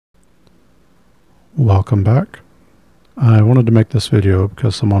Welcome back. I wanted to make this video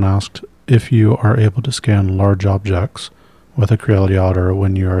because someone asked if you are able to scan large objects with a Creality Otter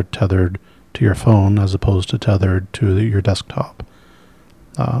when you are tethered to your phone as opposed to tethered to your desktop.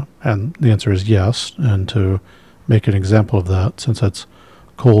 And the answer is yes, and to make an example of that, since it's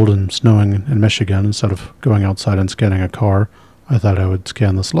cold and snowing in Michigan, instead of going outside and scanning a car, I thought I would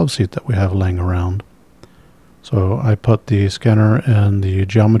scan this love seat that we have laying around. So I put the scanner in the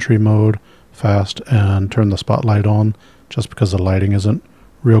geometry mode, fast, and turn the spotlight on just because the lighting isn't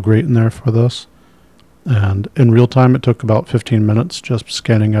real great in there for this. And in real time it took about 15 minutes just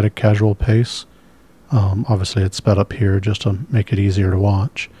scanning at a casual pace. Obviously it's sped up here just to make it easier to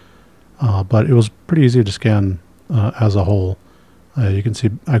watch, but it was pretty easy to scan as a whole. You can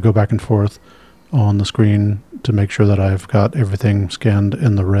see I go back and forth on the screen to make sure that I've got everything scanned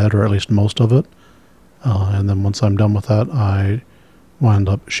in the red, or at least most of it, and then once I'm done with that I wind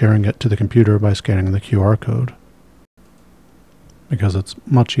up sharing it to the computer by scanning the QR code, because it's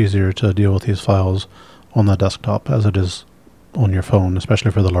much easier to deal with these files on the desktop as it is on your phone,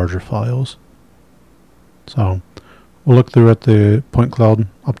 especially for the larger files. So we'll look through at the point cloud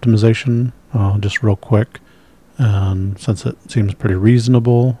optimization just real quick, and since it seems pretty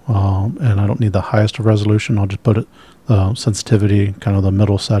reasonable and I don't need the highest of resolution, I'll just put it the sensitivity, kind of the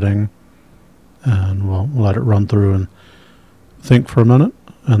middle setting, and we'll let it run through and think for a minute.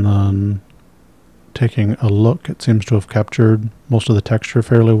 And then taking a look, it seems to have captured most of the texture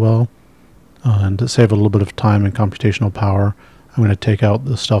fairly well, and to save a little bit of time and computational power, I'm going to take out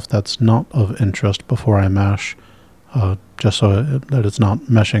the stuff that's not of interest before I mesh, just so that it's not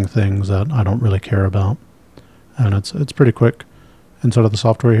meshing things that I don't really care about. And it's pretty quick. Inside of the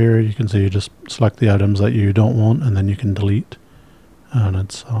software here, you can see you just select the items that you don't want and then you can delete. And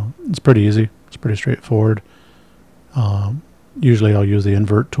it's pretty easy. It's pretty straightforward. Usually I'll use the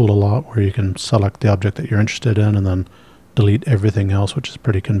invert tool a lot, where you can select the object that you're interested in and then delete everything else, which is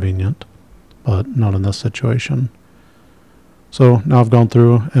pretty convenient, but not in this situation. So now I've gone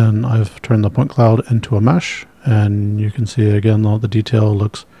through and I've turned the point cloud into a mesh, and you can see again all the detail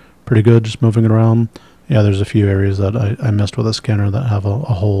looks pretty good just moving it around. Yeah, there's a few areas that I missed with a scanner that have a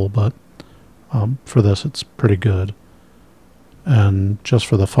hole, but for this it's pretty good. And just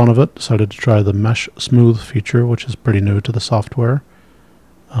for the fun of it, decided to try the mesh smooth feature, which is pretty new to the software,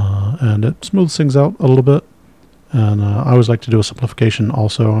 and it smooths things out a little bit. And I always like to do a simplification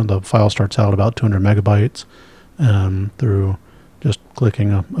also. The file starts out about 200 megabytes, and through just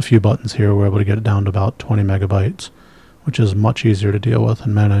clicking a few buttons here we're able to get it down to about 20 megabytes, which is much easier to deal with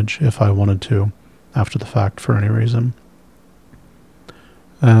and manage if I wanted to after the fact for any reason.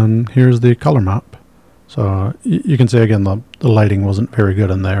 And here's the color map. So you can see again the lighting wasn't very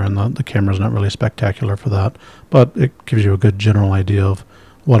good in there, and the camera's not really spectacular for that, but it gives you a good general idea of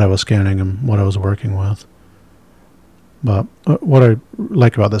what I was scanning and what I was working with. But what I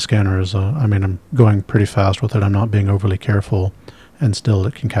like about the scanner is, I mean, I'm going pretty fast with it. I'm not being overly careful, and still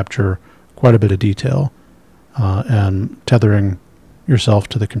it can capture quite a bit of detail. And tethering yourself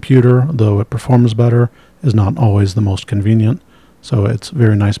to the computer, though it performs better, is not always the most convenient. So it's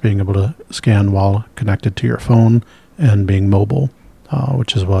very nice being able to scan while connected to your phone and being mobile,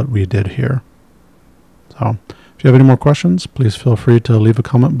 which is what we did here. So if you have any more questions, please feel free to leave a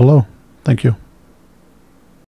comment below. Thank you.